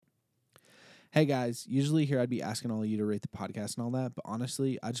Hey guys, usually here I'd be asking all of you to rate the podcast and all that, but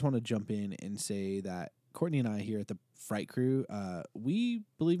honestly, I just want to jump in and say that Courtney and I here at the Fright Crew, we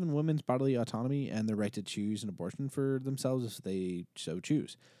believe in women's bodily autonomy and the right to choose an abortion for themselves if they so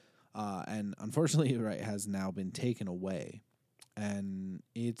choose. And unfortunately, the right has now been taken away, and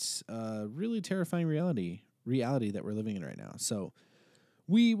it's a really terrifying reality that we're living in right now. So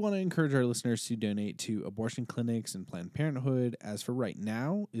we want to encourage our listeners to donate to abortion clinics and Planned Parenthood, as for right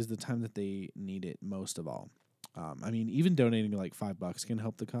now is the time that they need it most of all. Even donating like $5 can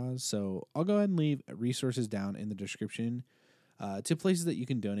help the cause. So I'll go ahead and leave resources down in the description to places that you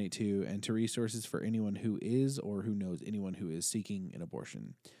can donate to and to resources for anyone who is or who knows anyone who is seeking an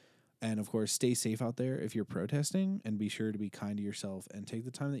abortion. And of course, stay safe out there if you're protesting, and be sure to be kind to yourself and take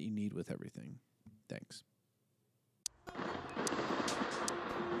the time that you need with everything. Thanks.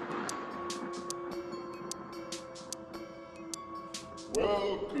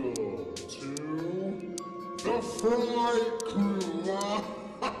 Welcome to the Fright Crew.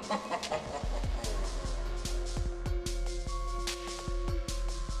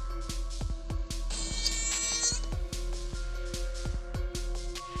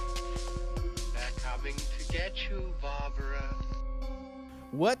 They're coming to get you, Barbara.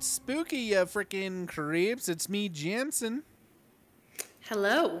 What's spooky, you freaking creeps? It's me, Jansen.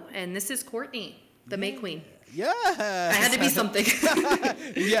 Hello, and this is Courtney, the May Queen. Yeah. I had to be something.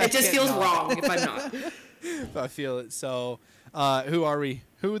 Yeah, It just feels wrong if I'm not. I feel it. So, who are we?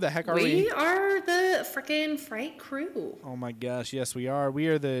 Who the heck are we? We are the freaking Fright Crew. Oh my gosh, yes we are. We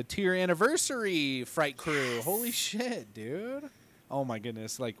are the 2-year anniversary Fright Crew. Holy shit, dude. Oh my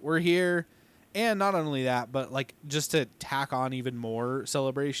goodness. Like, we're here, and not only that, but like just to tack on even more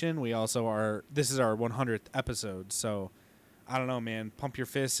celebration, we also are, this is our 100th episode. So, I don't know, man. Pump your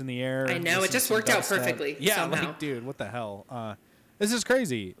fists in the air. I know, it just worked out perfectly. Yeah, somehow. like, dude, what the hell? This is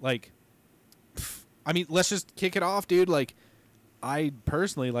crazy. Like, let's just kick it off, dude. Like, I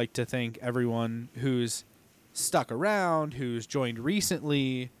personally like to thank everyone who's stuck around, who's joined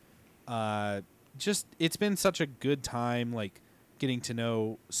recently. Just, it's been such a good time, like, getting to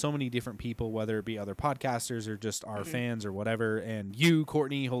know so many different people, whether it be other podcasters or just our fans or whatever. And you,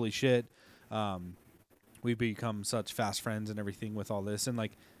 Courtney, holy shit. We've become such fast friends and everything with all this. And,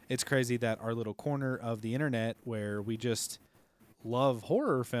 like, it's crazy that our little corner of the internet where we just love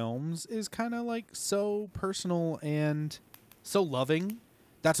horror films is kind of, like, so personal and so loving.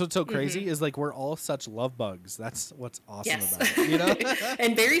 That's what's so crazy is, like, we're all such love bugs. That's what's awesome Yes. about it, you know?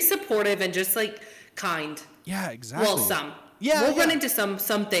 And very supportive and just, like, kind. Yeah, exactly. Well, some. Yeah, We'll yeah. run into some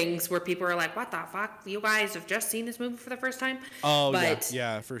things where people are like, what the fuck? You guys have just seen this movie for the first time? Oh, But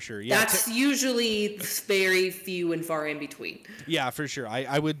yeah, for sure. Yeah, that's usually very few and far in between. yeah, for sure.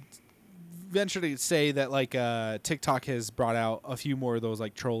 I would venture to say that, like, TikTok has brought out a few more of those,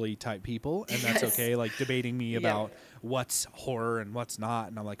 like, trolley type people, and that's Yes. okay. Like, debating me Yeah. about what's horror and what's not,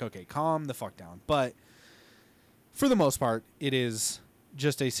 and I'm like, okay, calm the fuck down. But for the most part, it is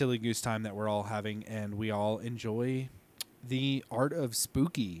just a silly goose time that we're all having, and we all enjoy the art of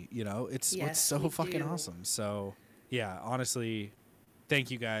spooky. You know, it's Yes, so we fucking do. awesome. So yeah, honestly,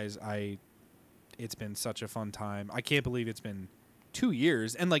 thank you guys. It's been such a fun time. I can't believe it's been 2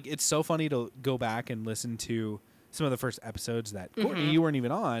 years, and, like, it's so funny to go back and listen to some of the first episodes that Courtney, you weren't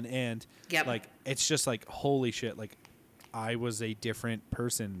even on, and Yep. like, it's just like, holy shit, like, I was a different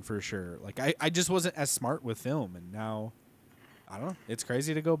person for sure. Like, I just wasn't as smart with film, and now I don't know. It's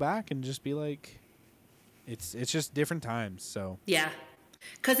crazy to go back and just be like, it's just different times. So Yeah,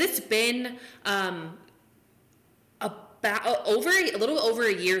 because it's been about a little over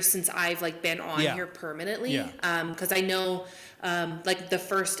a year since I've, like, been on Yeah. here permanently. Yeah. Because I know like the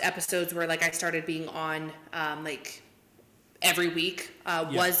first episodes where, like, I started being on like every week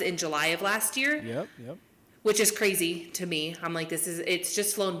was in July of last year. Yep. Which is crazy to me. I'm like, it's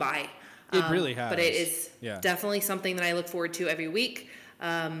just flown by. It really has. But it is Yeah. definitely something that I look forward to every week.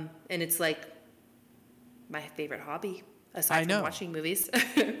 And it's, like, my favorite hobby, I aside know. from watching movies.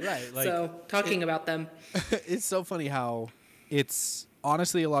 Right, like, so talking about them. It's so funny how it's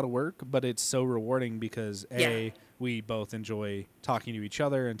honestly a lot of work, but it's so rewarding because Yeah. we both enjoy talking to each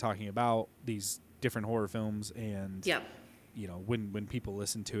other and talking about these different horror films, and Yep. you know, when people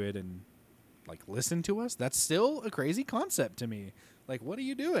listen to it and, like, listen to us, that's still a crazy concept to me. Like, what are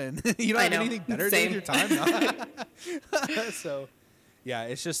you doing? You don't I have know. anything better to do Same. with your time? No. So yeah,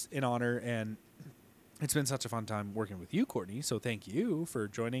 it's just an honor, and it's been such a fun time working with you, Courtney. So thank you for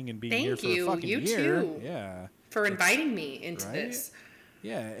joining and being here Thank for you. a fucking You year. too. Yeah. For inviting me into Right? this.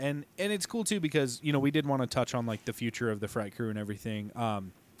 Yeah, and it's cool too because, you know, we did want to touch on, like, the future of the Fright Crew and everything.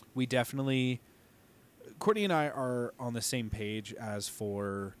 We definitely, Courtney and I are on the same page as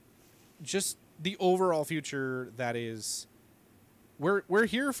for just the overall future that is. We're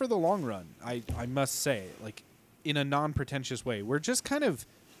here for the long run. I must say, like, in a non-pretentious way. We're just kind of,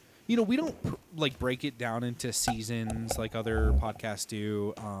 we don't like break it down into seasons like other podcasts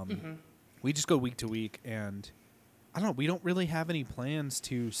do. We just go week to week, and I don't know. We don't really have any plans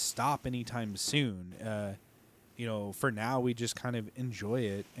to stop anytime soon. For now, we just kind of enjoy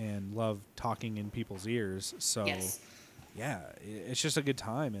it and love talking in people's ears. So, yeah, it's just a good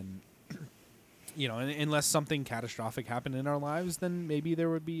time. And, unless something catastrophic happened in our lives, then maybe there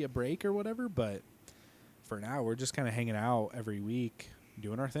would be a break or whatever. But for now, we're just kind of hanging out every week,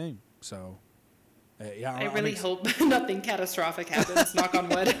 doing our thing. So, yeah. I really hope nothing catastrophic happens. Knock on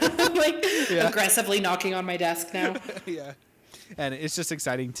wood. Aggressively knocking on my desk now. Yeah. And it's just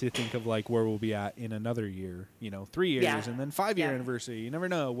exciting to think of like where we'll be at in another year, 3 years and then 5-year anniversary. You never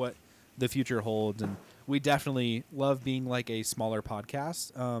know what the future holds. And we definitely love being like a smaller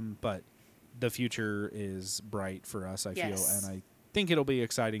podcast. But the future is bright for us, I feel. And I think it'll be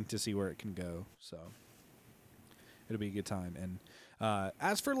exciting to see where it can go. So it'll be a good time. And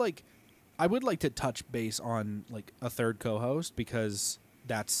as for like, I would like to touch base on like a third co-host, because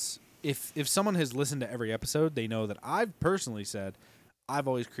that's, if someone has listened to every episode, they know that I've personally said I've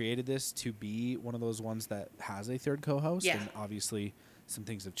always created this to be one of those ones that has a third co-host. And obviously some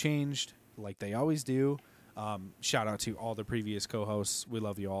things have changed like they always do. Shout out to all the previous co-hosts. We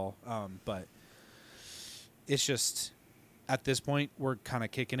love you all. But it's just, at this point, we're kind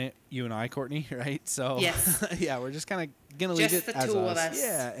of kicking it, you and I, Courtney, right? So yeah, we're just kind of going to leave it the as two us. of us.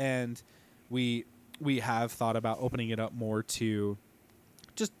 Yeah. And we have thought about opening it up more to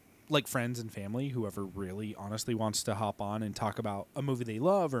just like friends and family, whoever really honestly wants to hop on and talk about a movie they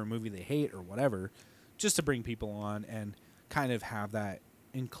love or a movie they hate or whatever, just to bring people on and kind of have that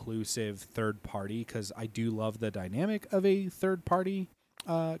inclusive third party, because I do love the dynamic of a third party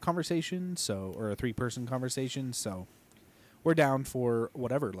conversation, or a 3-person conversation. So we're down for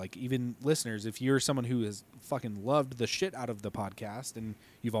whatever. Like, even listeners, if you're someone who has fucking loved the shit out of the podcast and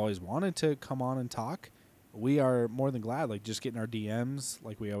you've always wanted to come on and talk, we are more than glad. Like, just getting our DMs,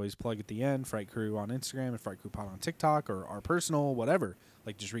 like we always plug at the end, Fright Crew on Instagram and Fright Crew Pod on TikTok, or our personal, whatever.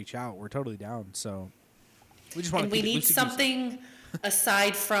 Like, just reach out. We're totally down. So we just want to. And we need something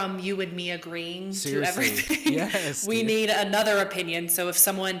aside from you and me agreeing to everything. Yes, we need another opinion. So if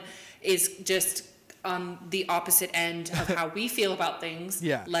someone is just on the opposite end of how we feel about things,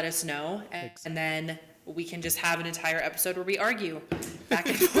 let us know, and then we can just have an entire episode where we argue back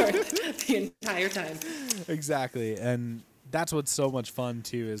and forth the entire time. Exactly. And that's what's so much fun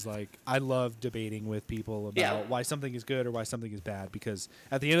too, is like, I love debating with people about why something is good or why something is bad, because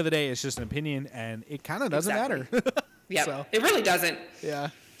at the end of the day, it's just an opinion and it kind of doesn't matter. Yeah, so, it really doesn't. Yeah.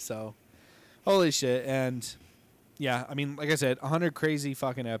 So, holy shit. And yeah, I mean, like I said, 100 crazy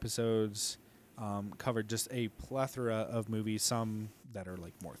fucking episodes, covered just a plethora of movies, some that are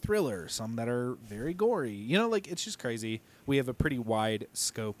like more thriller, some that are very gory. Like, it's just crazy. We have a pretty wide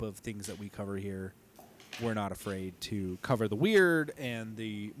scope of things that we cover here. We're not afraid to cover the weird and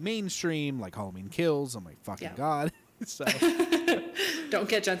the mainstream, like Halloween Kills. Oh my fucking God. So don't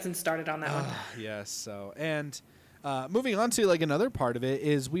get Jensen started on that one. Yes. So, and moving on to like another part of it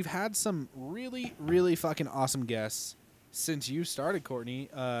is we've had some really, really fucking awesome guests since you started, Courtney.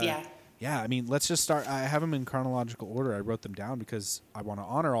 Yeah, I mean, let's just start. I have them in chronological order. I wrote them down because I want to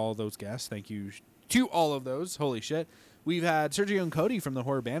honor all of those guests. Thank you to all of those. Holy shit. We've had Sergio and Cody from the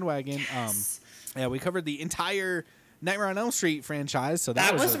Horror Bandwagon. Yes. Yeah, we covered the entire Nightmare on Elm Street franchise, so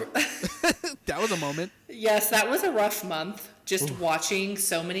that was that was a moment. Yes, that was a rough month, just watching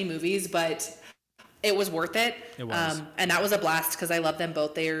so many movies, but it was worth it. It was. And that was a blast because I love them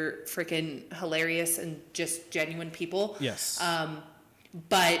both. They're freaking hilarious and just genuine people. Yes.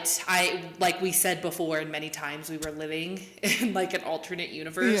 But like we said before, and many times, we were living in like an alternate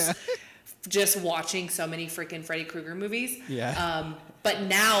universe, just watching so many freaking Freddy Krueger movies. Yeah. But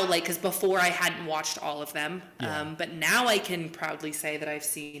now, like, because before I hadn't watched all of them, but now I can proudly say that I've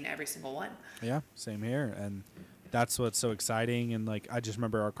seen every single one. Yeah, same here. And that's what's so exciting. And like, I just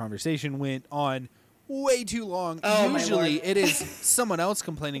remember our conversation went on way too long. Oh, usually it is someone else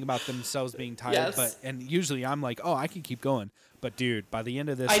complaining about themselves being tired, and usually I'm like, oh, I can keep going. But dude, by the end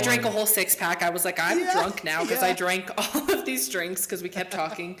of this, I drank a whole 6-pack. I was like, I'm drunk now because I drank all of these drinks because we kept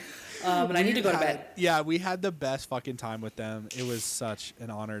talking. And I need to go to bed. Yeah, we had the best fucking time with them. It was such an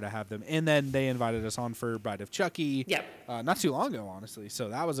honor to have them. And then they invited us on for Bride of Chucky. Yep. Not too long ago, honestly. So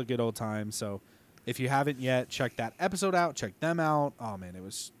that was a good old time. So if you haven't yet, check that episode out. Check them out. Oh man,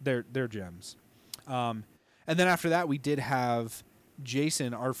 they're gems. And then after that, we did have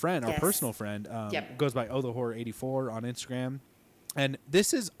Jason, our friend, our personal friend, goes by Oh the Horror 84 on Instagram. And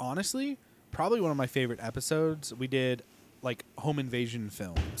this is honestly probably one of my favorite episodes. We did like home invasion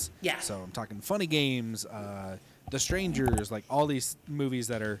films. Yeah. So I'm talking Funny Games, The Strangers, like all these movies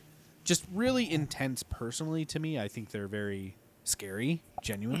that are just really intense personally to me. I think they're very scary,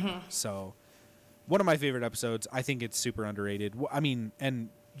 genuine. Mm-hmm. So one of my favorite episodes. I think it's super underrated. I mean, and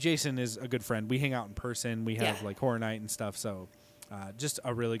Jason is a good friend. We hang out in person. We have like horror night and stuff. So just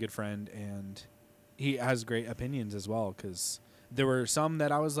a really good friend, and he has great opinions as well, because there were some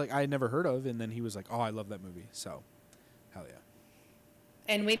that I was like, I had never heard of, and then he was like, oh, I love that movie. So, hell yeah.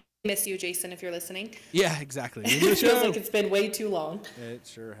 And we miss you, Jason, if you're listening. Yeah, exactly. It feels like it's been way too long. It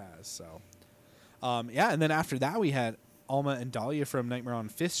sure has. So, yeah, and then after that, we had Alma and Dahlia from Nightmare on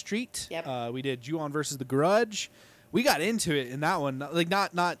 5th Street. Yep. We did Ju-On versus The Grudge. We got into it in that one, like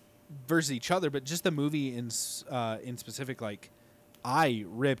not versus each other, but just the movie in specific. Like, I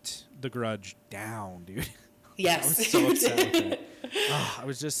ripped The Grudge down, dude. Yes. I was so upset with it. I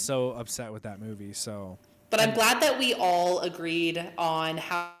was just so upset with that movie. So. But I'm glad that we all agreed on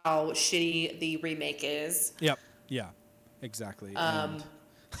how shitty the remake is. Yep. Yeah. Exactly.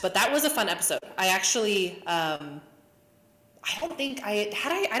 But that was a fun episode. I actually, I don't think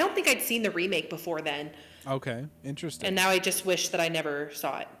I'd seen the remake before then. Okay. Interesting. And now I just wish that I never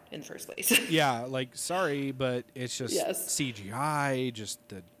saw it in the first place. Yeah. Like, sorry, but it's just Yes. CGI. Just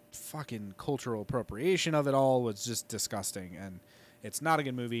the fucking cultural appropriation of it all was just disgusting, and it's not a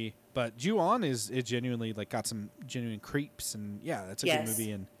good movie. But Ju-On is genuinely like got some genuine creeps, and yeah, that's a good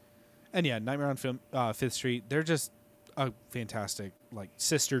movie. And yeah, Nightmare on 5th Street, they're just a fantastic like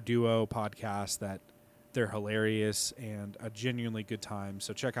sister duo podcast that they're hilarious and a genuinely good time.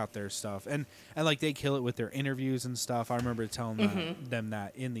 So check out their stuff, and like they kill it with their interviews and stuff. I remember telling them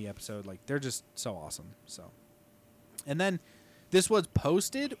that in the episode. Like, they're just so awesome. So, and then this was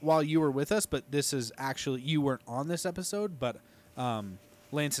posted while you were with us, but this is actually, you weren't on this episode, but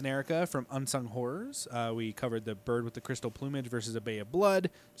Lance and Erica from Unsung Horrors. We covered The Bird with the Crystal Plumage versus A Bay of Blood.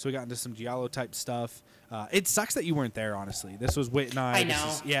 So we got into some Giallo type stuff. It sucks that you weren't there, honestly. This was Whit and I.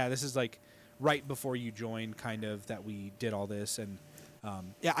 know. This is like right before you joined, kind of, that we did all this. And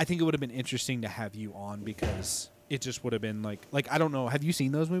yeah, I think it would have been interesting to have you on, because it just would have been like I don't know. Have you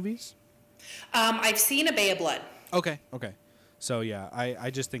seen those movies? I've seen A Bay of Blood. Okay. So yeah, I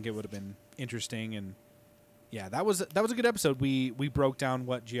just think it would have been interesting, and yeah, that was a good episode. We broke down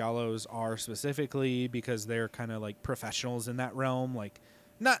what Giallos are specifically, because they're kind of like professionals in that realm. Like,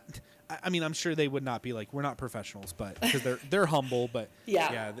 not, I mean, I'm sure they would not be like, we're not professionals, but because they're humble, but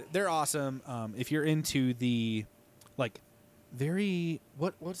yeah, they're awesome. If you're into the like very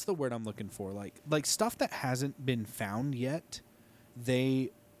what's the word I'm looking for, like stuff that hasn't been found yet,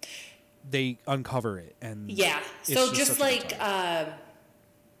 they uncover it. And so just like I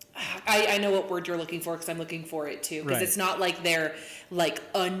know what word you're looking for, because I'm looking for it too, because it's not like they're like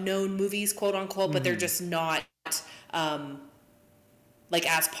unknown movies, quote unquote, but they're just not like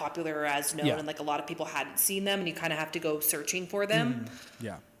as popular or as known, and like a lot of people hadn't seen them, and you kind of have to go searching for them.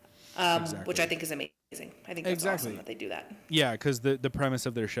 Exactly. Which I think is amazing. I think that's awesome that they do that. Yeah, because the premise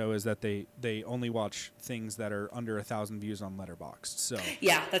of their show is that they only watch things that are under 1,000 views on Letterboxd. So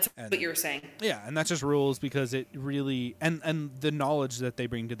yeah, that's what you were saying. Yeah, and that just rules, because it really and the knowledge that they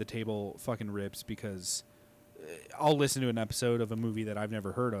bring to the table fucking rips, because I'll listen to an episode of a movie that I've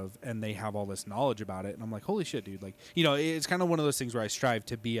never heard of, and they have all this knowledge about it, and I'm like, holy shit, dude! Like, you know, it's kind of one of those things where I strive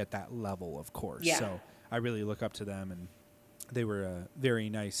to be at that level, of course. Yeah. So I really look up to them, and they were a very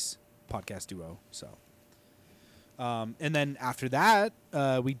nice podcast duo. So, and then after that,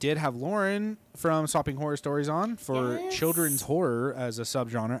 we did have Lauren from Swapping Horror Stories on for children's horror as a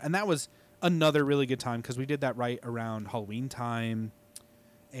subgenre, and that was another really good time, because we did that right around Halloween time.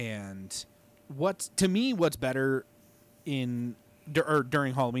 And what's better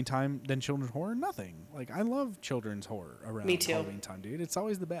during Halloween time than children's horror? Nothing. Like, I love children's horror around Halloween time, dude. It's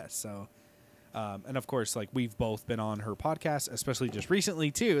always the best. So. And of course, like, we've both been on her podcast, especially just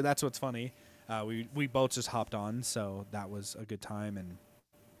recently too. That's what's funny. We both just hopped on, so that was a good time.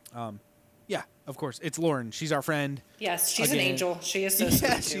 And yeah, of course, it's Lauren. She's our friend. Yes, she's an angel. She is so sweet.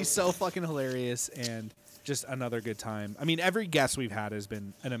 Yeah, she's so fucking hilarious, and just another good time. I mean, every guest we've had has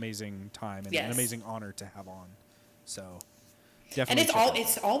been an amazing time and an amazing honor to have on. So definitely. And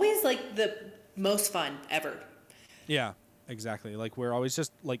it's always like the most fun ever. Yeah. Exactly. Like, we're always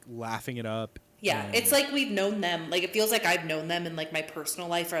just like laughing it up. Yeah, it's like we've known them. Like, it feels like I've known them in like my personal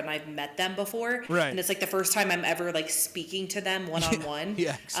life, and I've met them before. Right. And it's like the first time I'm ever like speaking to them one on one.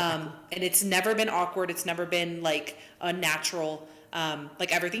 Yeah. Exactly. And it's never been awkward. It's never been like unnatural.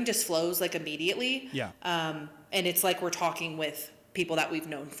 Like, everything just flows like immediately. Yeah. And it's like we're talking with people that we've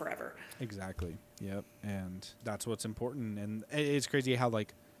known forever. Exactly. Yep. And that's what's important. And it's crazy how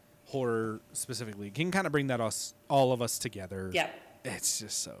like horror specifically can kind of bring all of us together. Yeah. It's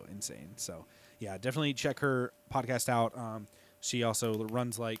just so insane. So yeah, definitely check her podcast out. She also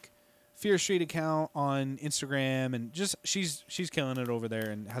runs like Fear Street account on Instagram, and just she's killing it over there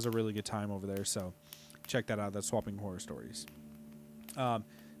and has a really good time over there. So check that out. That's Swapping Horror Stories.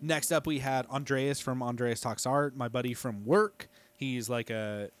 Next up, we had Andreas from Andreas Talks Art, my buddy from work. He's like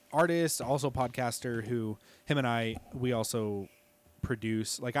a artist, also podcaster, who him and we also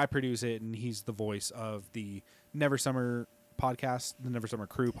produce. Like I produce it, and he's the voice of the Never Summer podcast, the Never Summer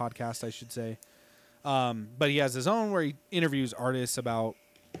Crew podcast, I should say. But he has his own where he interviews artists about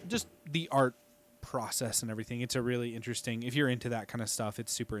just the art process and everything. It's a really interesting, if you're into that kind of stuff,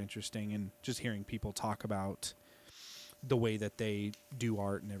 it's super interesting. And just hearing people talk about the way that they do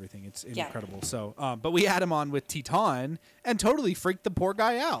art and everything, it's incredible. So, but we had him on with Teton and totally freaked the poor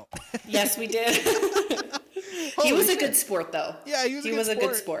guy out. Yes, we did. He was a good sport, though. Yeah, he was a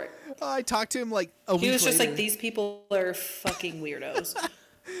good sport. I talked to him like a week later. He was just like, these people are fucking weirdos.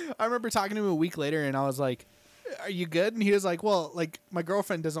 I remember talking to him a week later, and I was like, "Are you good?" And he was like, "Well, like my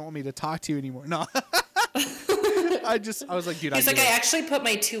girlfriend doesn't want me to talk to you anymore." No, I was like, "Dude," he's like, "I actually put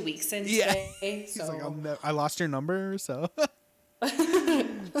my 2 weeks in today." He's like, "I lost your number," so.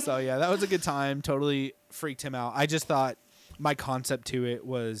 So yeah, that was a good time. Totally freaked him out. I just thought my concept to it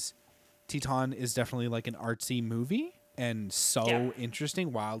was, Teton is definitely like an artsy movie and so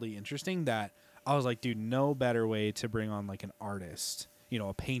interesting, wildly interesting, that I was like, dude, no better way to bring on like an artist, you know,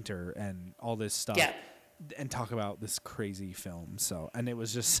 a painter and all this stuff, and talk about this crazy film. So, and it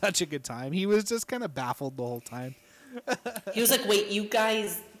was just such a good time. He was just kind of baffled the whole time. He was like, wait, you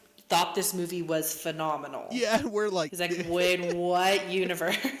guys thought this movie was phenomenal? Yeah, we're like, he's like, wait, what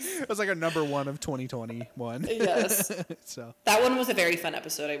universe? It was like our number one of 2021. Yes. So that one was a very fun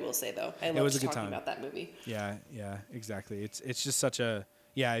episode, I will say, though. I loved talking time about that movie. Yeah, exactly. It's just such a,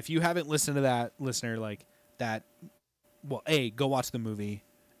 if you haven't listened to that, listener, like that, well, A, go watch the movie,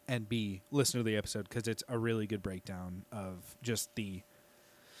 and B, listen to the episode, because it's a really good breakdown of just the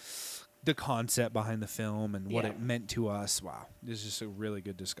concept behind the film and what it meant to us. Wow, this is just a really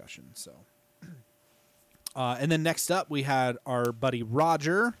good discussion. So, and then next up we had our buddy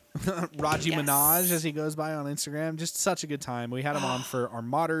Roger, Raji Minaj, as he goes by on Instagram. Just such a good time. We had him on for our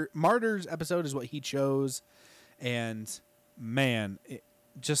Martyrs episode, is what he chose, and man,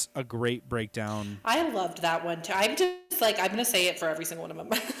 just a great breakdown. I loved that one too. I'm just like, I'm gonna say it for every single one of them.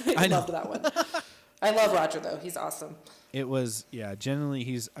 I loved that one. I love Roger though. He's awesome. It was, genuinely,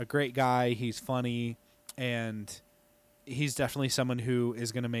 he's a great guy. He's funny, and he's definitely someone who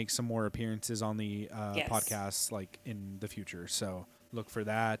is going to make some more appearances on the podcast, like in the future. So look for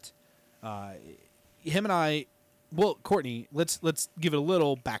that. Him and I, well, Courtney, let's give it a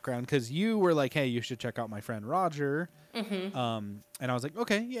little background, because you were like, hey, you should check out my friend Roger. Mm-hmm. And I was like,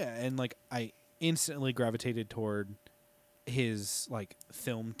 okay, yeah. And like, I instantly gravitated toward his like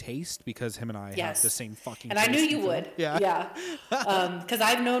film taste, because him and I have the same fucking and I knew you would. Yeah. Because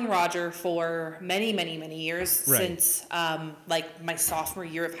I've known Roger for many years, since like my sophomore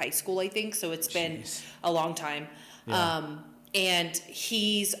year of high school, I think. So it's been a long time. And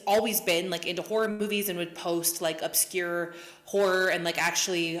he's always been like into horror movies and would post like obscure horror, and like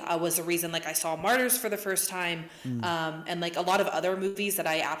actually was the reason like I saw Martyrs for the first time, and like a lot of other movies that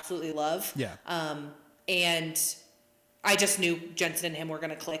I absolutely love. And I just knew Jensen and him were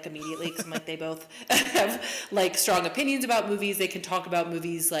going to click immediately, because I'm like, they both have like strong opinions about movies. They can talk about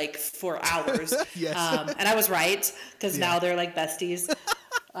movies like for hours. And I was right, because now they're like besties,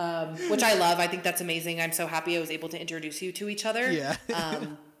 which I love. I think that's amazing. I'm so happy I was able to introduce you to each other.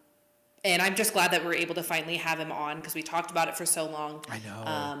 And I'm just glad that we're able to finally have him on, because we talked about it for so long. I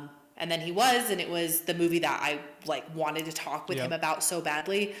know. And then he was, and it was the movie that I like wanted to talk with him about so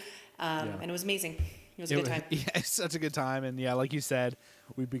badly. And it was amazing. It was a good time. Yeah, it's such a good time. And yeah, like you said,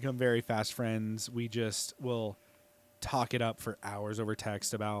 we've become very fast friends. We just will talk it up for hours over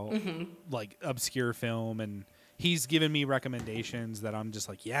text about like obscure film. And he's given me recommendations that I'm just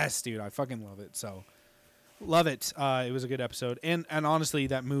like, yes, dude, I fucking love it. So love it. It was a good episode. And honestly,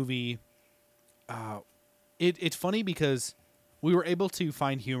 that movie, it's funny because we were able to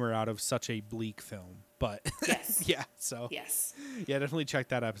find humor out of such a bleak film. But yeah, definitely check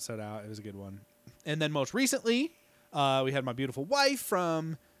that episode out. It was a good one. And then most recently, we had my beautiful wife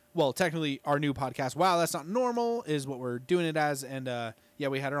from, well, technically our new podcast, Wow, That's Not Normal, is what we're doing it as. And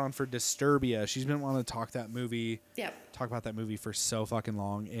we had her on for Disturbia. She's been wanting to talk about that movie for so fucking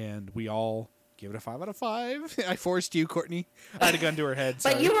long, and we all give it a 5 out of 5. I forced you, Courtney. I had a gun to her head.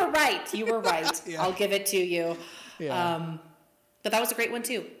 But you were right. I'll give it to you. But that was a great one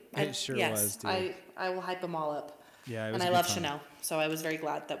too. It sure was, dude. I will hype them all up. Yeah, it was and a I good love time. Chanel, so I was very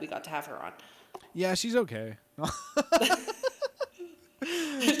glad that we got to have her on. Yeah, she's okay. Love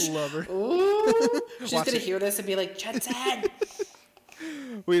her. Ooh, she's Watch gonna it. hear this and be like, Jensen.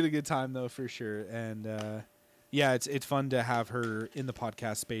 We had a good time though, for sure, and yeah, it's fun to have her in the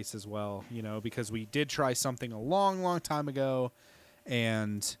podcast space as well. You know, because we did try something a long time ago,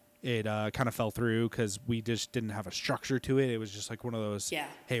 and it kind of fell through because we just didn't have a structure to it. It was just like one of those,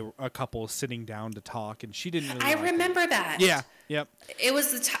 hey, a couple sitting down to talk, and she didn't really I like remember it. that. Yeah, yep. It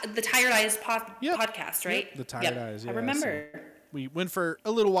was the Tired Eyes podcast, right? Yep, the Tired Eyes, yeah. I remember. So we went for a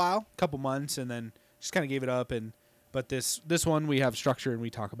little while, a couple months, and then just kind of gave it up. But this one we have structure, and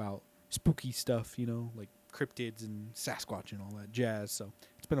we talk about spooky stuff, you know, like cryptids and Sasquatch and all that jazz. So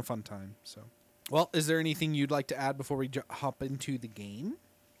it's been a fun time. So, well, is there anything you'd like to add before we hop into the game?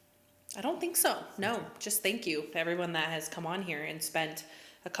 I don't think so. No, just thank you to everyone that has come on here and spent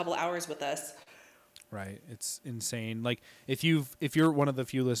a couple hours with us. Right, it's insane. Like if you're one of the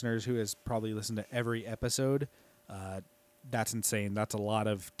few listeners who has probably listened to every episode, that's insane. That's a lot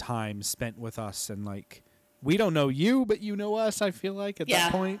of time spent with us, and like we don't know you, but you know us. I feel like at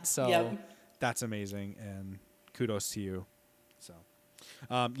that point, so that's amazing, and kudos to you. So,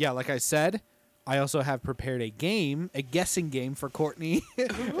 yeah, like I said, I also have prepared a guessing game for Courtney.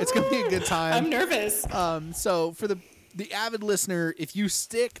 It's gonna be a good time. I'm nervous. So for the avid listener, if you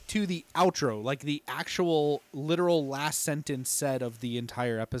stick to the outro, like the actual literal last sentence said of the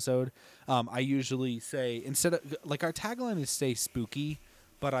entire episode, I usually say, instead of, like, our tagline is stay spooky,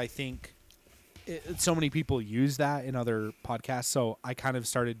 but I think so many people use that in other podcasts, so I kind of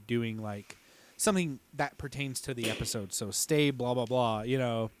started doing like something that pertains to the episode. So stay blah blah blah, you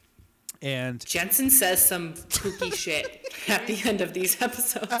know. And Jensen says some spooky shit at the end of these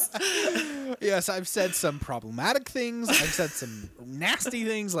episodes. Yes, I've said some problematic things. I've said some nasty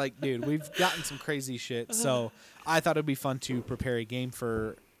things. Like, dude, we've gotten some crazy shit. So I thought it'd be fun to prepare a game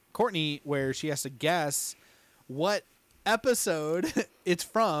for Courtney where she has to guess what episode it's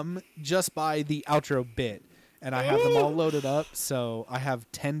from just by the outro bit. And I have them all loaded up. So I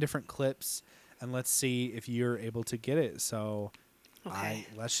have 10 different clips. And let's see if you're able to get it. So... Okay.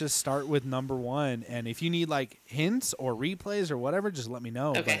 Let's just start with number 1, and if you need like hints or replays or whatever, just let me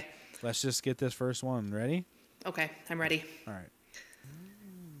know. Okay. But let's just get this first one. Ready? Okay, I'm ready. All right.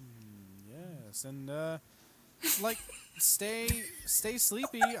 Yes, and like stay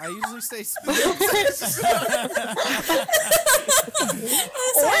sleepy. I usually stay sleepy. Or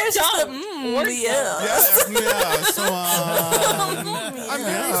dumb. Yeah. So I'm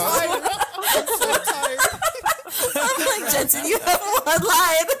really tired. I'm so tired. I'm like, Jensen, you have one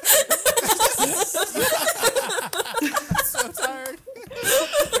line. So tired.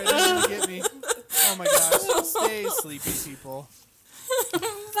 Ready to get me. Oh my gosh. Stay sleepy, people.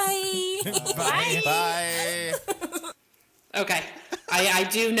 Bye. bye. Okay, I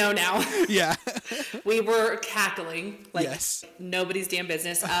do know now. Yeah. We were cackling like Yes. nobody's damn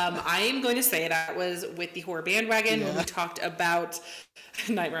business. I am going to say that was with the horror bandwagon when we talked about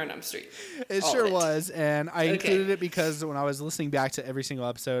Nightmare on Elm Street. It All sure of it. was, and I included it because when I was listening back to every single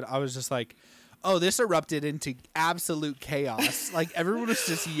episode, I was just like, oh, this erupted into absolute chaos. Like, everyone was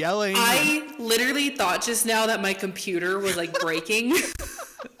just yelling. I literally thought just now that my computer was like breaking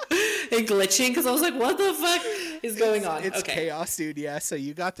and glitching because I was like, what the fuck is going on? It's okay. chaos, dude. Yeah, so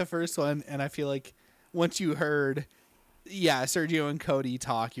you got the first one, and I feel like once you heard, Sergio and Cody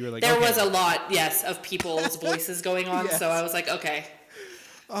talk, you were like, There okay. was a lot, yes, of people's voices going on, Yes. so I was like, okay,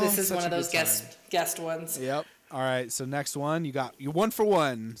 this is such one a of those good time. guest ones. Yep. All right, so next one, you're 1 for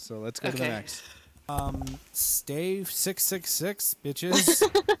 1. So let's go to the Okay. next. Stay 666, bitches.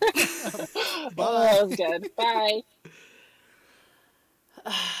 Oh, that was good. Bye.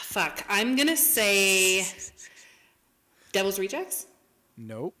 Fuck, I'm gonna say Devil's Rejects?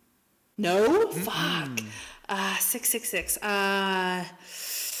 Nope. No? Fuck. 666.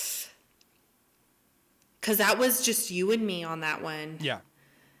 Cause that was just you and me on that one. Yeah.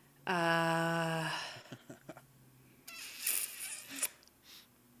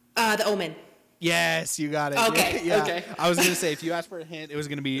 The Omen. Yes, you got it. Okay, Yeah. okay. I was gonna say if you asked for a hint, it was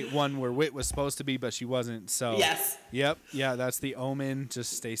gonna be one where Wit was supposed to be, but she wasn't. So Yes. Yep. Yeah, that's the Omen.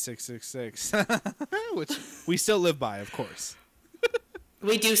 Just stay 666, which we still live by, of course.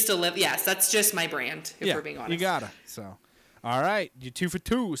 We do still live. Yes, that's just my brand, if we're being honest. you gotta. So, all right, you're 2 for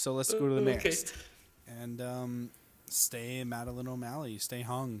 2. So let's go to the Okay. next. And stay Madeline O'Malley. Stay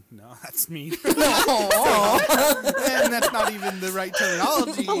hung. No, that's me. And that's not even the right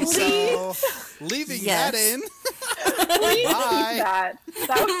terminology. So leaving that in. Bye.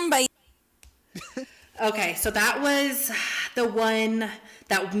 That Bye. Okay, so that was The one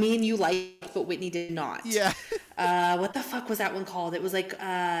that me and you liked, but Whitney did not. Yeah. What the fuck was that one called? It was like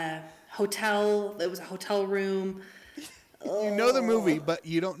hotel. It was a hotel room. You know the movie, but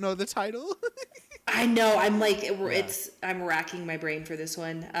you don't know the title. I know. I'm like, I'm racking my brain for this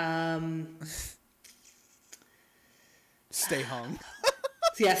one. Stay Hung.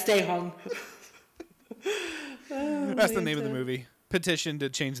 Yeah, Stay Hung. That's the name of the movie. Petition to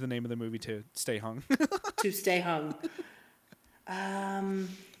change the name of the movie to Stay Hung. To Stay Hung.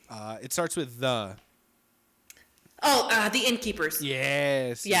 It starts with the. The Innkeepers.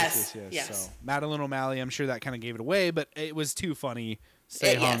 Yes. Yes. So Madeline O'Malley, I'm sure that kind of gave it away, but it was too funny.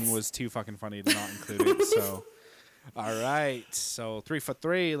 Stay Hung was too fucking funny to not include it. So, all right. So 3 for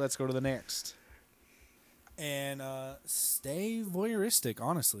 3. Let's go to the next. And stay voyeuristic,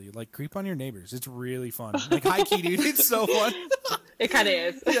 honestly. Like, creep on your neighbors. It's really fun. Like, high key, dude. It's so fun. It kind of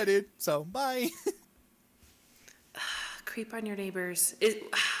is. Yeah, dude. So, bye. Creep on your neighbors.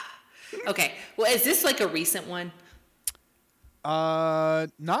 Okay. Well, is this like a recent one?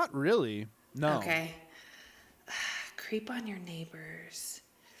 Not really. No. Okay. Creep on your neighbors.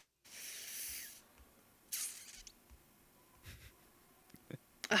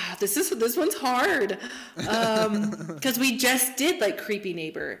 This one's hard. Because we just did like creepy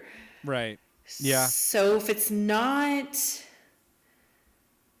neighbor. Right. Yeah. So if it's not,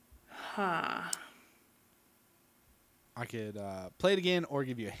 I could play it again or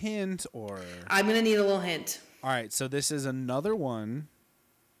give you a hint or. I'm gonna need a little hint. All right. So this is another one.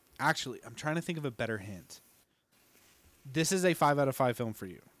 Actually, I'm trying to think of a better hint. This is a 5 out of 5 film for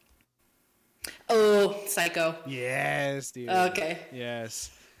you. Oh, Psycho. Yes, dude. Okay. Yes.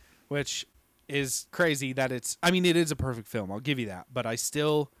 Which is crazy that it is a perfect film. I'll give you that. But I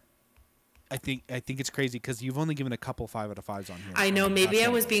think it's crazy because you've only given a couple 5 out of 5s on here. I know. Maybe I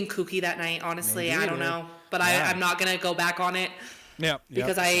was being kooky that night. Honestly, maybe I don't know. But yeah. I'm not going to go back on it. Yeah.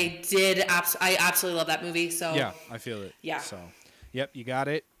 Because I absolutely love that movie. So yeah, I feel it. Yeah. So, yep, you got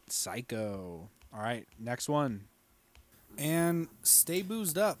it. Psycho. All right, next one. And stay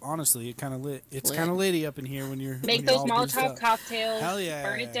boozed up. Honestly, it's kind of litty up in here when you're make those Molotov cocktails. Hell yeah!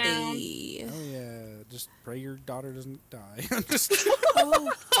 Burn it down. Hey. Hell yeah! Just pray your daughter doesn't die. Oh,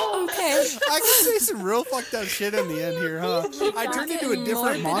 okay. I can say some real fucked up shit in the end here, huh? I turned into a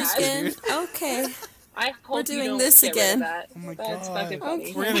different monster, dude. Okay. I hope We're doing you don't this get rid of again. that. Oh my That's god! fucking funny.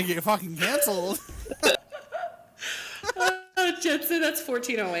 Okay. We're gonna get fucking canceled. Jensen, that's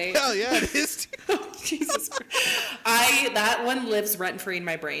 1408. Hell yeah, it is. Jesus Christ. That one lives rent free in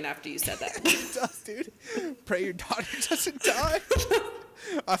my brain after you said that. It does, dude. Pray your daughter doesn't die.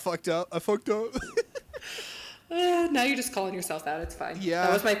 I fucked up. Now you're just calling yourself out. It's fine. Yeah.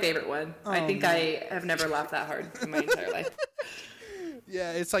 That was my favorite one. Oh, I think I have never laughed that hard in my entire life.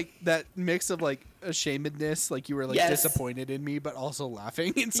 Yeah, it's like that mix of like ashamedness, like you were like disappointed in me, but also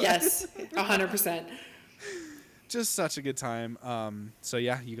laughing inside. Yes, 100%. Just such a good time. So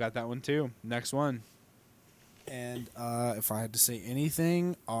yeah, you got that one too. Next one. And if I had to say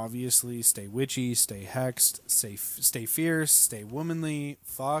anything, obviously stay witchy, stay hexed, stay fierce, stay womanly.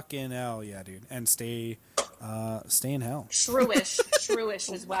 Fucking hell, yeah, dude. And stay in hell.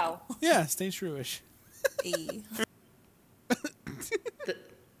 Shrewish as well. Yeah, stay shrewish. Hey.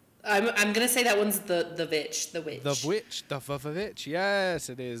 I'm gonna say that one's the witch. The witch. The witch. The witch. Yes,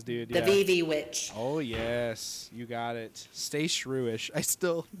 it is, dude. The yeah. VV witch. Oh yes, you got it. Stay shrewish. I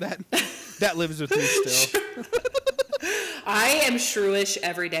still that lives with me still. I am shrewish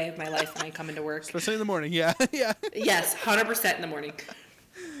every day of my life when I come into work. Especially in the morning. Yeah, yeah. Yes, 100% in the morning.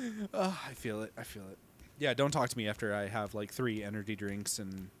 Oh, I feel it. Yeah, don't talk to me after I have like 3 energy drinks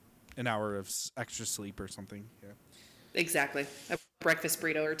and an hour of extra sleep or something. Yeah. Exactly. A breakfast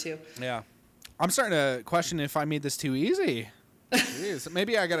burrito or 2. Yeah. I'm starting to question if I made this too easy. Jeez.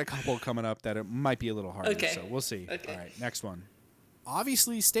 Maybe I got a couple coming up that it might be a little harder. Okay. So we'll see. Okay. All right, next one.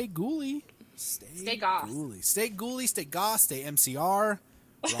 Obviously, stay ghouly. Stay goth. Ghouly. Stay ghouly, stay goth, stay MCR.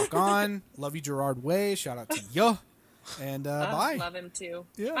 Rock on. Love you, Gerard Way. Shout out to you. And bye. Love him too.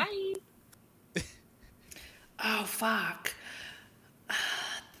 Yeah. Bye. Oh, fuck.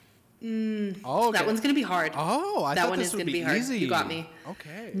 Oh, okay. That one's going to be hard. Oh, I that thought one this is would going to be be hard. easy. You got me.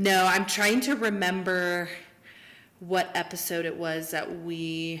 Okay. No, I'm trying to remember what episode it was that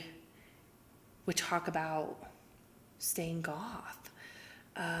we would talk about staying goth.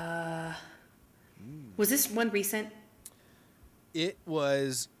 Was this one recent? It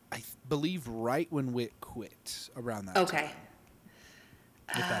was, I believe, right when Wit quit around that Okay. time.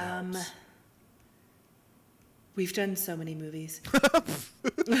 If that helps. We've done so many movies.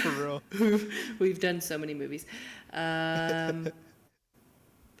 For real. We've done so many movies.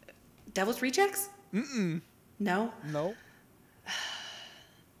 Devil's Rejects? Mm-mm. No? No.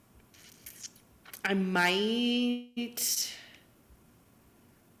 I might.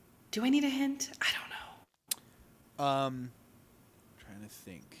 Do I need a hint? I don't know. Trying to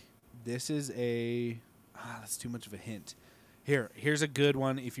think. This is that's too much of a hint. Here's a good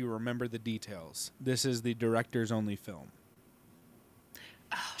one if you remember the details. This is the director's only film.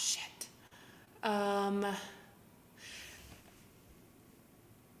 Oh shit.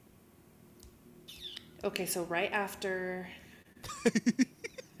 Okay, so right after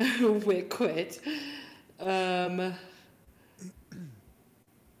Wick quit. Trying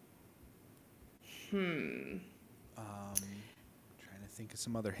to think of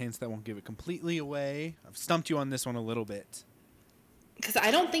some other hints that won't give it completely away. I've stumped you on this one a little bit. Because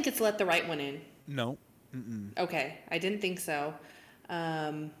I don't think it's Let the Right One In. No. Okay, I didn't think so.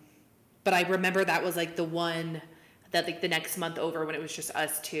 But I remember that was like the one that like the next month over when it was just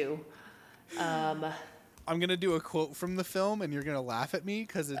us two. I'm going to do a quote from the film and you're going to laugh at me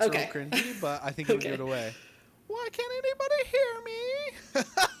because it's Okay. real cringy, but I think it'll give it away. Why can't anybody hear me?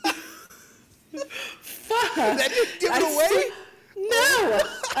 Fuck! That didn't give it away? No!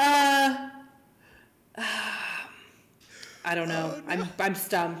 I don't know. Oh, no. I'm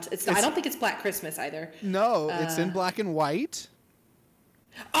stumped. I don't think it's Black Christmas either. No, it's in black and white.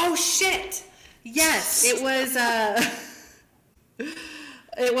 Oh shit! Yes, it was.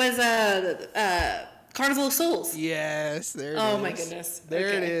 It was Carnival of Souls. Yes, there it is. Oh my goodness. There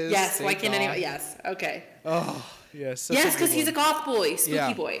it is. Yes. Thank Why can't God. anyone? Yes. Okay. Oh yes. Yes, because he's a goth boy,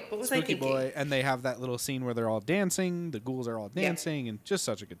 spooky boy. What was I Spooky thinking? boy, and they have that little scene where they're all dancing. The ghouls are all dancing, and just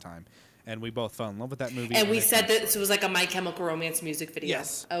such a good time. And we both fell in love with that movie. And we said that it was like a My Chemical Romance music video.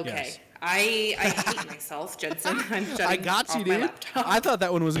 Yes. Okay. Yes. I hate myself, Jensen. I'm shutting I got you, off my dude. laptop. I thought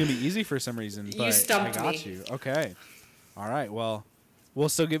that one was going to be easy for some reason. But You stumped I got me. you. Okay. All right. Well, we'll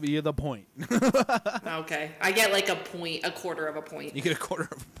still give you the point. Okay. I get like a quarter of a point. You get a quarter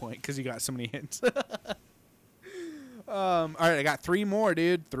of a point because you got so many hints. All right. I got 3 more,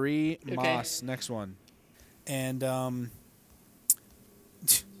 dude. 3 Moss. Next one. And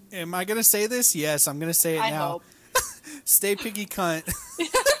am I going to say this? Yes, I'm going to say it now. Hope. Stay picky, cunt.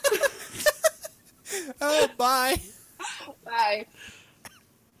 Oh, bye. Bye.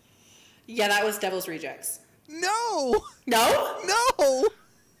 Yeah, that was Devil's Rejects. No. No? No.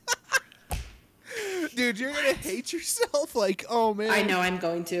 Dude, you're going to hate yourself. Like, oh, man. I know I'm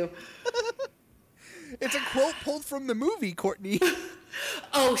going to. It's a quote pulled from the movie, Courtney.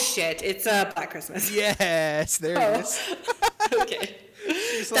 Oh, shit. It's Black Christmas. Yes, there it is. Okay.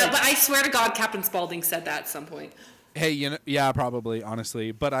 But I swear to God, Captain Spaulding said that at some point. Hey, yeah, probably,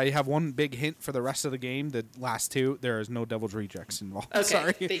 honestly. But I have one big hint for the rest of the game. The last 2, there is no Devil's Rejects involved. Okay,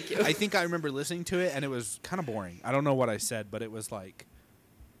 Sorry. thank you. I think I remember listening to it, and it was kind of boring. I don't know what I said, but it was like...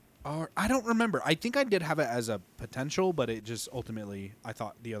 I don't remember. I think I did have it as a potential, but it just ultimately, I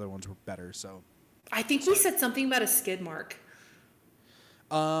thought the other ones were better, so... I think we said something about a skid mark.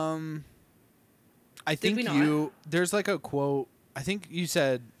 I think we not? there's like a quote, I think you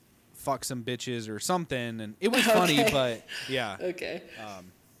said, fuck some bitches or something, and it was funny, but yeah. Okay.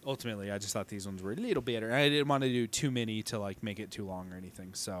 Ultimately, I just thought these ones were a little better. I didn't want to do too many to like make it too long or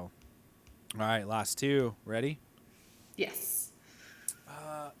anything, so. All right, last 2. Ready? Yes.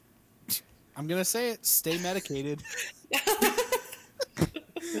 I'm going to say it. Stay medicated.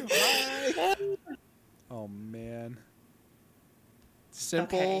 Oh, man.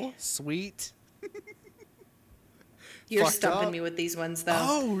 Simple, Okay. sweet. You're Fucked stumping up. me with these ones, though.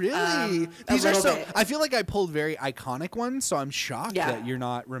 Oh, really? A These are little so. bit. I feel like I pulled very iconic ones, so I'm shocked Yeah. that you're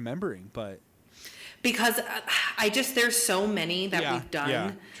not remembering. But Because there's so many that we've done.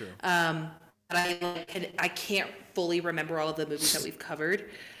 Yeah, true. That I can't fully remember all of the movies that we've covered.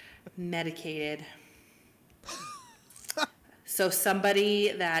 Medicated. So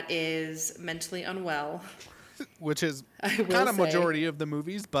somebody that is mentally unwell. Which is I will kind of say. majority of the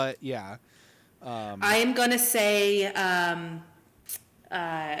movies, but yeah. I am gonna say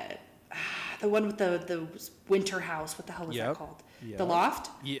the one with the winter house. What the hell was that Yep. called? Yep. The Loft?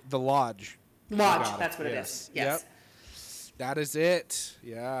 Yeah, the Lodge. Lodge. Got it. That's what it Yes. is. Yes. Yep. That is it.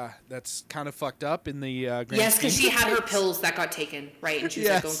 Yeah, that's kind of fucked up in the grand Yes, because scheme she of had her things. pills that got taken, right? And she was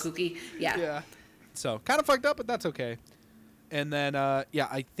like going Yes. kooky. Yeah. Yeah. So kind of fucked up, but that's okay. And then, yeah,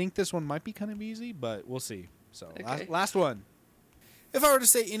 I think this one might be kind of easy, but we'll see. So Okay. last one. If I were to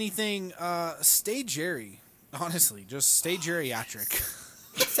say anything, stay Jerry. Honestly, just stay geriatric.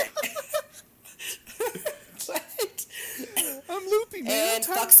 What? I'm loopy, man. And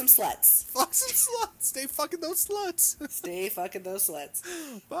fuck some sluts. Fuck some sluts. Stay fucking those sluts. Stay fucking those sluts.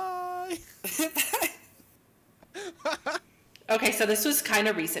 Bye. Okay, so this was kind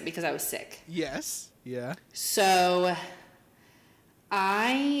of recent because I was sick. Yes. Yeah. So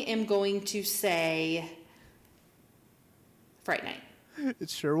I am going to say Fright Night. It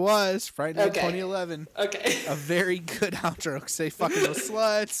sure was. Fright Night Okay. 2011. Okay. A very good outro. Say fucking those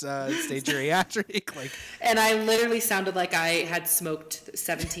sluts. Stay geriatric. Like, And I literally sounded like I had smoked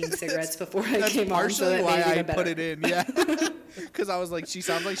 17 cigarettes before I that's came on. So partially that why made it I even better. put it in. Yeah. Because I was like, she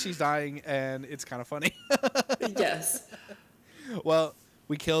sounds like she's dying, and it's kind of funny. Yes. Well,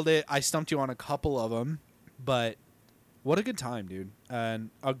 we killed it. I stumped you on a couple of them, but what a good time, dude. And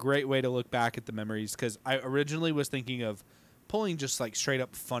a great way to look back at the memories, because I originally was thinking of pulling just like straight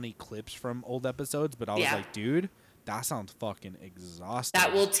up funny clips from old episodes, but I was like, dude, that sounds fucking exhausting.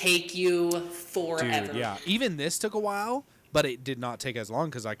 That will take you forever. Dude, yeah. Even this took a while, but it did not take as long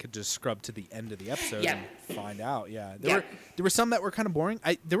because I could just scrub to the end of the episode and find out. Yeah. There were some that were kind of boring.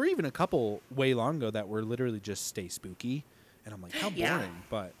 There were even a couple way long ago that were literally just stay spooky. And I'm like, how boring. Yeah.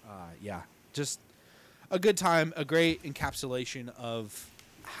 But yeah, just a good time, a great encapsulation of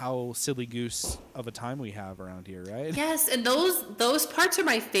how silly goose of a time we have around here, right? Yes, and those parts are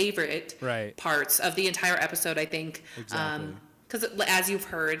my favorite Right. parts of the entire episode, I think. Exactly. Because as you've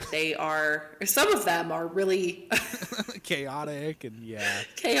heard, some of them are really Chaotic and yeah.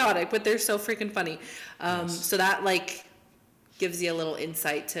 chaotic, but they're so freaking funny. So that like gives you a little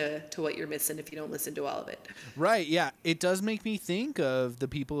insight to what you're missing if you don't listen to all of it. Right, yeah. It does make me think of the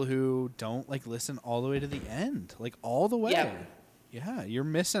people who don't like listen all the way to the end, like all the way. Yeah. Yeah, you're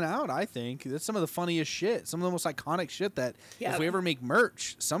missing out, I think. That's some of the funniest shit, some of the most iconic shit that if we ever make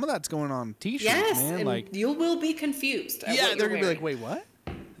merch, some of that's going on t-shirts, Yes, man. and like you will be confused. At yeah, what they're you're going to be like, wearing. "Wait,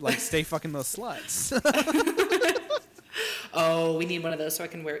 what?" Like stay fucking those sluts. Oh, we need one of those so I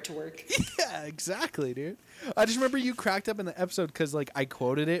can wear it to work. Yeah, exactly, dude. I just remember you cracked up in the episode cuz like I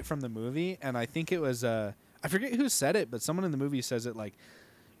quoted it from the movie and I think it was I forget who said it, but someone in the movie says it like,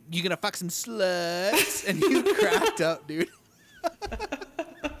 "You gonna fuck some sluts?" And you cracked up, dude.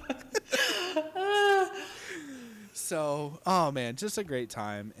 So, oh man, just a great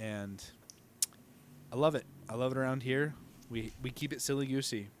time, and I love it. I love it around here. We keep it silly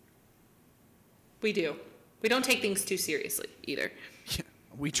goosey. We do. We don't take things too seriously either. Yeah,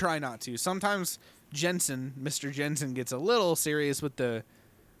 we try not to. Sometimes Mr. Jensen gets a little serious with the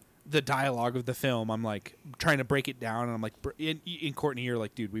dialogue of the film. I'm like trying to break it down, and I'm like, in Courtney, you're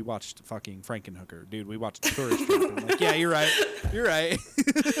like, dude, we watched fucking Frankenhooker. Dude, we watched Tourist Trap. I'm like, yeah, you're right. You're right.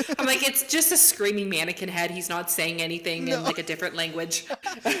 I'm like, it's just a screaming mannequin head. He's not saying anything in like a different language.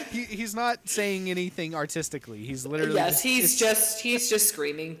 He's not saying anything artistically. He's literally Yes, he's just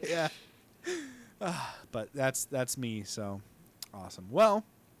screaming. yeah. But that's me. So awesome. Well,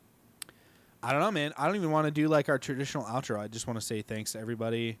 I don't know, man. I don't even want to do like our traditional outro. I just want to say thanks to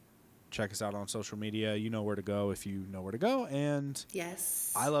everybody. Check us out on social media. You know where to go if you know where to go. And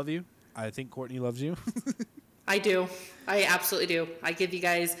Yes. I love you. I think Courtney loves you. I do. I absolutely do. I give you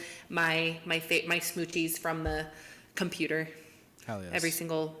guys my smoochies from the computer Hell yes. every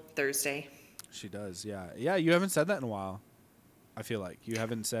single Thursday. She does. Yeah. Yeah. You haven't said that in a while. I feel like you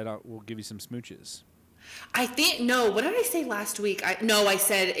haven't said we'll give you some smooches. I think no. What did I say last week? I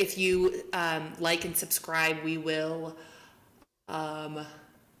said if you like and subscribe, we will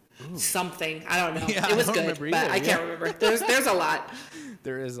something. I don't know. Yeah, it was I don't good, remember but either, I can't yeah. remember. There's a lot.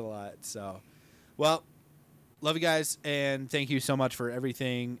 There is a lot. So, well, love you guys, and thank you so much for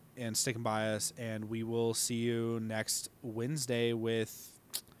everything and sticking by us. And we will see you next Wednesday with.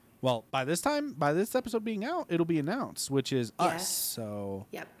 Well, by this episode being out, it'll be announced, which is Us. Yes. So,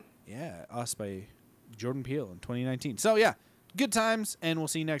 Yep. yeah, Us by Jordan Peele in 2019. So, yeah, good times, and we'll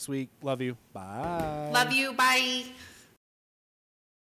see you next week. Love you. Bye. Love you. Bye.